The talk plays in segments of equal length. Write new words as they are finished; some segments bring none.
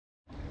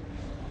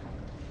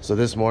So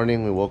this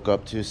morning we woke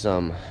up to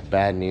some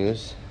bad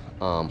news.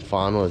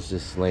 Fawn was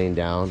just laying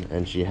down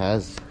and she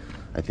has,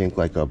 I think,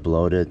 like a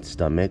bloated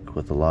stomach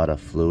with a lot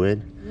of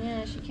fluid.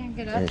 Yeah, she can't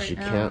get up and right she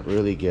now. Can't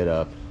really get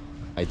up.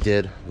 I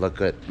did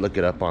look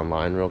it up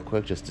online real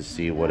quick just to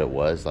see what it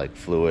was, like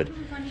fluid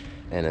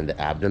and in the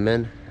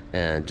abdomen.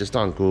 And just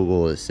on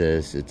Google it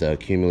says it's an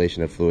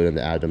accumulation of fluid in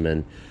the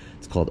abdomen.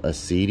 It's called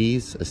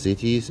ascites,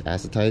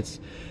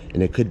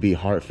 and it could be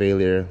heart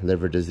failure,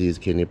 liver disease,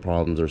 kidney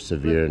problems, or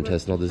severe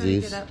intestinal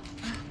disease.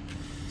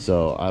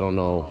 So I don't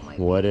know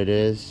what it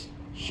is.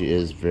 She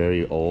is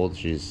very old.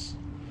 She's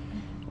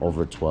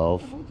over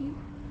 12.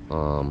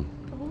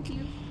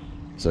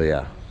 So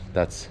yeah,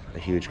 that's a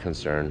huge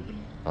concern.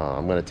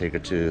 I'm gonna take her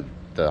to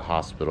the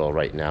hospital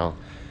right now,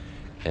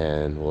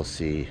 and we'll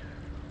see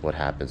what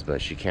happens. But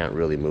she can't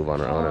really move on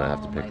her own, and I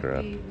have to pick her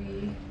up.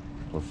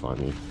 We're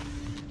funny.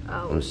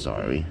 I'm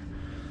sorry.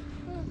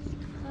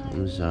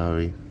 I'm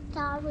sorry.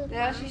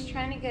 Yeah, she's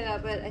trying to get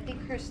up, but I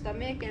think her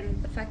stomach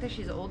and the fact that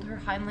she's old, her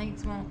hind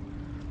legs won't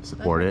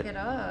support it. Get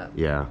up.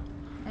 Yeah.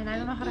 And I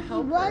don't know how to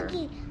help her.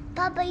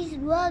 Papa is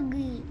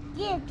wuggy.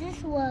 Yeah, this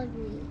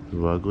wuggy.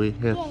 Wuggy?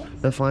 Here. Yes.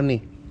 Pet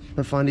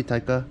Fonny,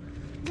 Taika.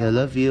 I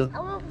love you. I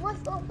want what's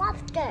the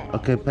lobster.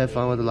 Okay, pet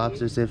Fawn with the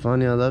lobster. Say,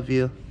 Fonny, I love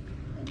you.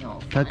 No,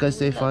 Taika,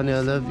 say, Fonny,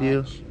 I love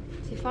you.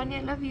 Say, Fonny,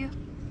 I love you.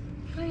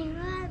 I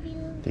love you.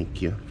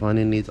 Thank you.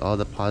 Fonny needs all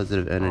the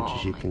positive energy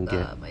she can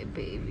get. My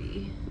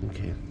baby.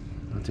 Okay,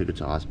 I'll take her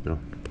to the hospital.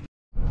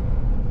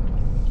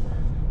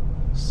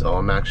 So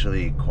I'm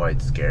actually quite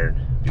scared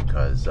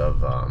because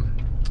of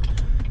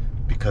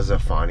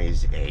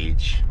Fonny's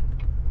age.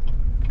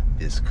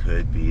 This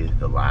could be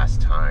the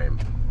last time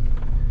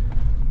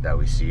that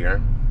we see her.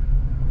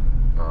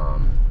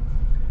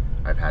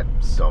 I've had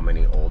so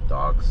many old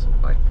dogs,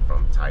 like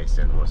from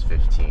Tyson, who was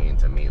 15,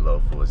 to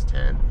Meatloaf, who was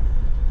 10.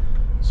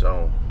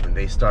 So when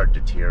they start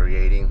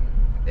deteriorating,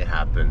 it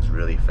happens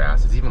really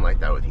fast. It's even like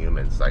that with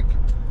humans. Like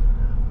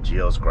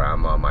Gio's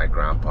grandma, my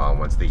grandpa,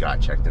 once they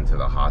got checked into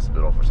the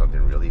hospital for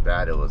something really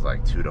bad, it was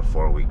like 2 to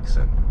 4 weeks,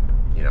 and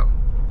you know,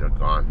 they're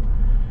gone.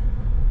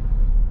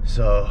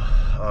 So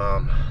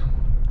I'm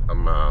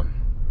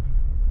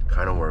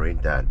kind of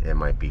worried that it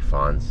might be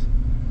Fawn's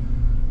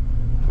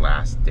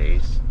last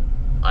days.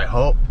 I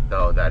hope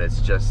though that it's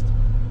just,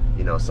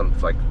 you know, some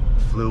like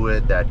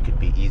fluid that could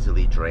be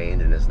easily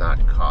drained and is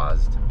not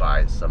caused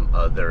by some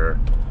other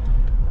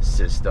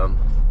system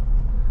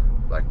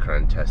like her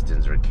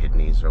intestines or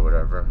kidneys or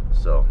whatever.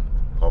 So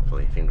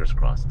hopefully, fingers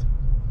crossed.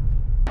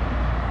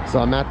 So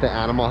I'm at the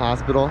animal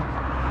hospital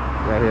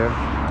right here.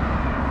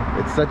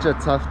 It's such a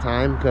tough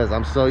time because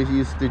I'm so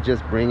used to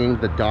just bringing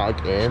the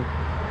dog in,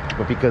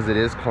 but because it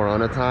is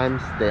Corona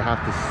times, they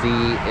have to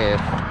see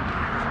if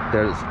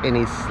there's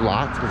any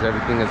slots because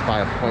everything is by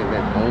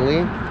appointment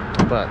only.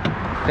 But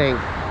thank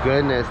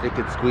goodness they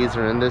could squeeze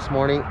her in this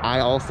morning. I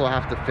also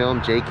have to film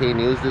JK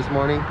News this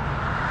morning,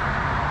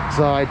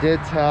 so I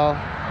did tell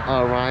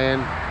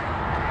Ryan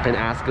and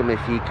ask him if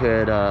he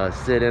could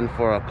sit in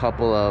for a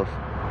couple of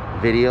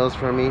videos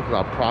for me, because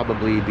I'll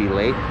probably be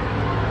late.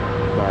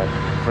 But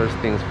first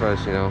things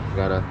first, you know,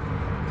 gotta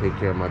take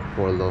care of my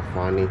poor little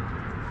Fonny.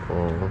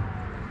 Oh,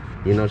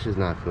 you know she's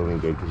not feeling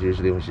good because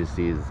usually when she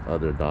sees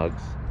other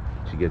dogs,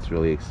 she gets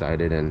really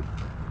excited, and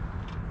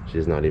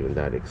she's not even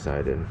that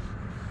excited.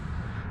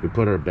 We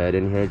put her bed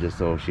in here just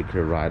so she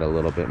could ride a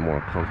little bit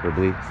more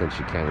comfortably since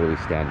she can't really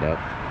stand up.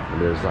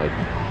 And there's like,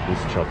 these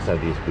trucks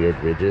have these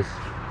weird ridges,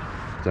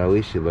 so at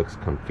least she looks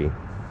comfy.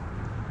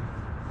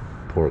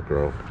 Poor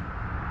girl.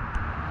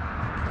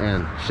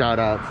 And shout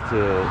outs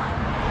to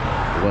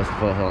West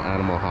Foothill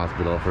Animal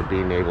Hospital for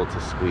being able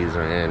to squeeze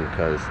her in,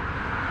 because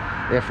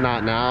if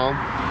not now,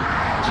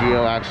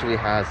 Gio actually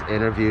has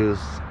interviews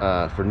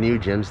for new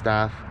gym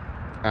staff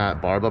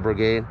at Barbell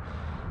Brigade.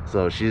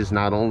 So she's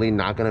not only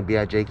not going to be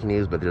at JK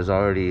News, but there's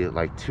already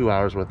like 2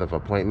 hours worth of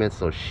appointments,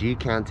 so she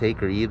can't take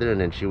her either, and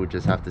then she would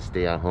just have to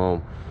stay at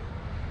home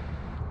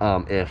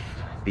if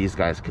these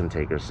guys can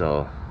take her.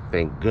 So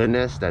thank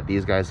goodness that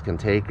these guys can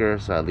take her,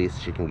 so at least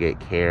she can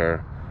get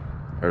care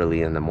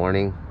early in the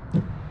morning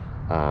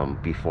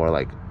before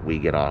like we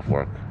get off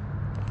work.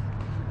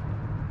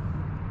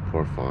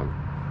 Poor Fawn.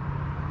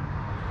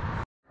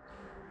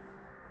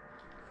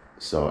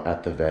 So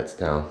at the vet's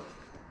now,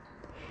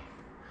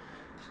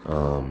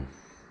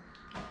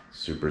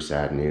 super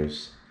sad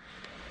news.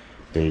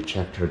 They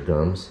checked her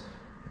gums,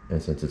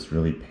 and since it's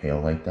really pale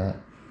like that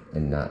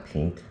and not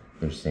pink,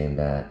 they're saying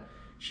that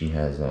she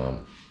has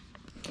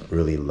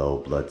really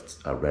low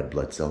red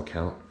blood cell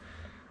count,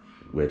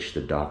 which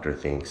the doctor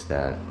thinks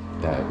that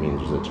means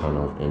there's a ton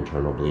of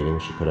internal bleeding.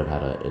 She could have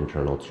had an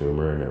internal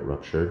tumor and it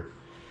ruptured.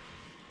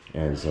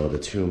 And so the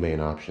two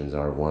main options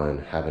are, one,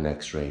 have an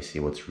x-ray, see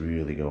what's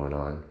really going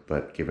on.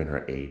 But given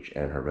her age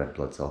and her red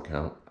blood cell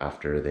count,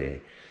 after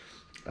they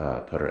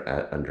put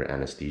her under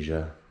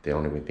anesthesia, they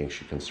don't even think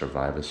she can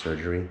survive a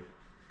surgery.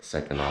 The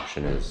second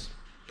option is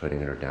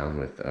putting her down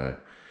with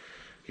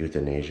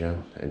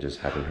euthanasia and just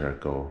having her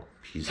go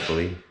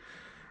peacefully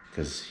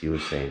because he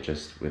was saying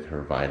just with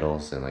her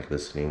vitals and like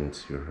listening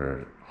to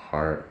her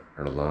heart,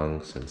 her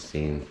lungs, and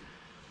seeing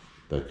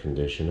the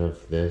condition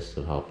of this,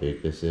 of how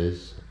big this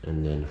is,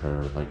 and then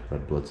her like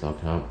red blood cell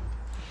count,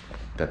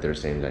 that they're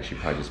saying that she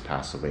probably just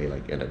passed away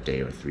like in a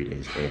day or 3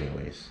 days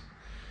anyways.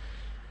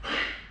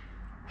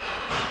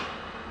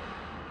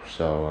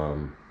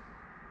 So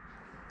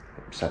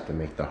just have to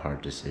make the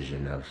hard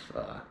decision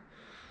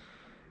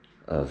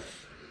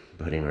of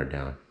putting her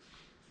down.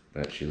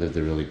 But she lived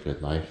a really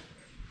good life,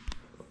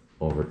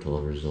 over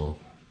 12 years old.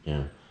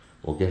 Yeah,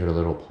 we'll get her a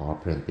little paw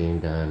print thing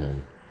done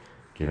and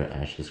get her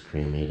ashes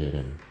cremated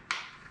and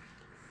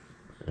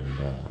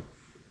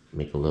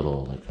make a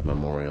little like a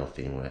memorial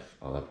thing with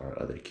all of our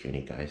other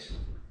CUNY guys.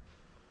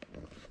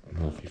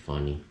 That'll be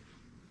funny.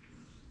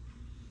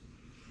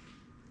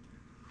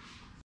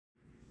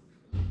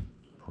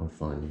 Poor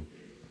Funny.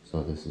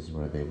 So this is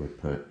where they would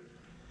put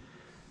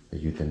the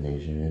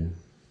euthanasia in,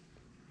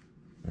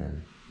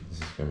 and this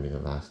is gonna be the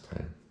last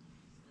time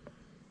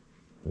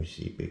we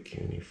see Big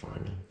CUNY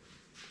Funny.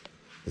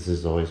 This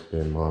has always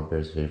been Mama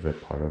Bear's favorite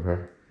part of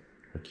her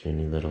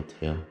CUNY little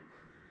tail.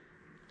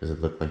 Does it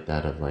look like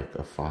that of like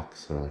a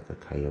fox or like a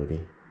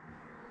coyote?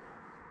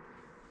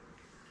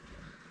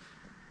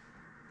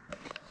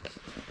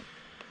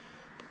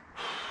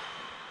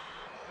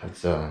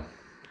 That's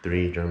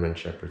 3 German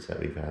Shepherds that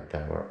we've had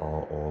that were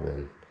all old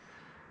and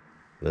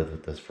lived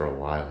with us for a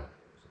while.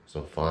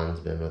 So Fawn's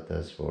been with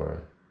us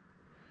for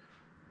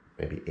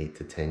maybe 8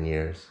 to 10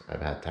 years.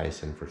 I've had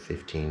Tyson for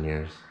 15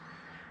 years.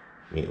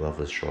 Meatloaf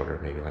was shorter,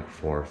 maybe like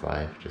 4 or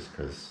 5, just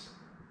because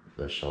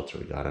the shelter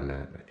we got him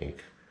at, I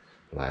think,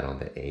 lied on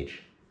the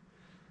age.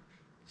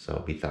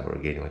 So we thought we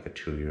were getting like a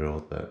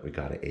 2-year-old, but we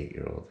got an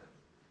 8-year-old.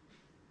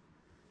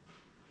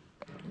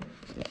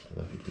 I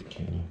love you, Big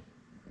CUNY.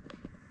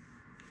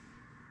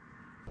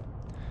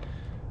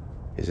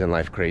 Isn't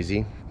life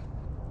crazy?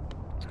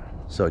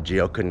 So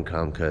Gio couldn't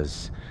come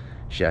because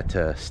she had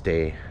to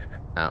stay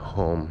at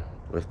home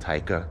with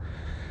Taika.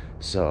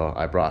 So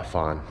I brought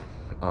Fawn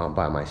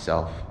by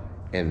myself.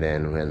 And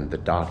then when the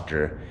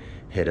doctor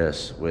hit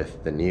us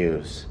with the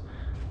news,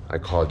 I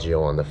called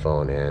Gio on the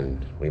phone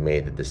and we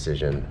made the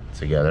decision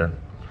together.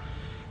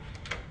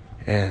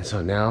 And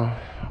so now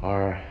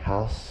our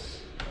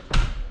house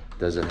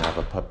doesn't have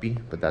a puppy,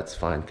 but that's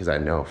fine because I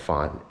know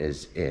Fawn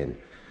is in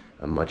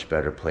a much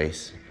better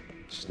place.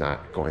 She's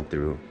not going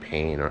through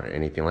pain or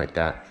anything like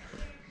that.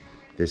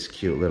 This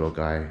cute little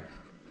guy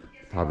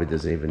probably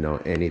doesn't even know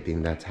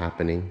anything that's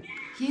happening.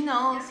 He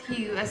knows.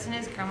 As soon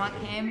as grandma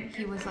came,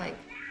 he was like,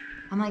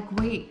 I'm like,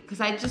 wait,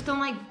 because I just don't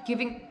like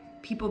giving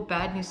people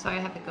bad news. Sorry, I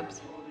have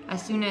hiccups.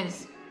 As soon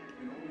as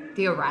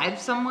they arrived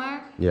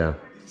somewhere. Yeah.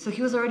 So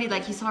he was already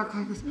like, he saw our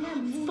car, he goes,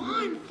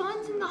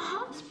 Fawn's in the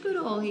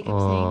hospital. He kept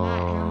saying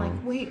that. And I'm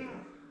like, wait,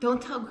 don't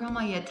tell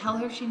grandma yet. Tell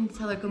her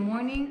good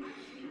morning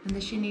and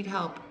that she need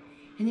help.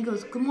 And he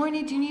goes, good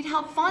morning, do you need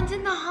help? Fawn's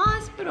in the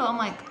hospital. I'm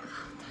like,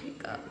 oh,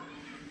 Taika.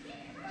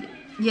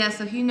 Yeah,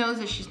 so he knows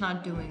that she's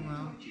not doing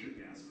well.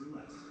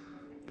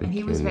 Big and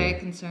he was CUNY. very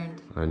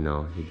concerned. I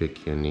know, he Big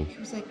CUNY. He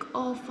was like,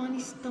 oh,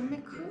 Fanny's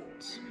stomach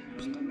hurts.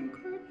 Stomach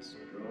hurts.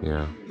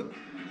 Yeah.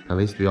 At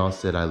least we all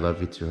said I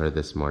love you to her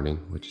this morning,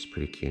 which is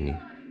pretty CUNY.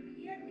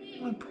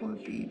 My poor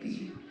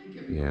baby.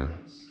 Yeah.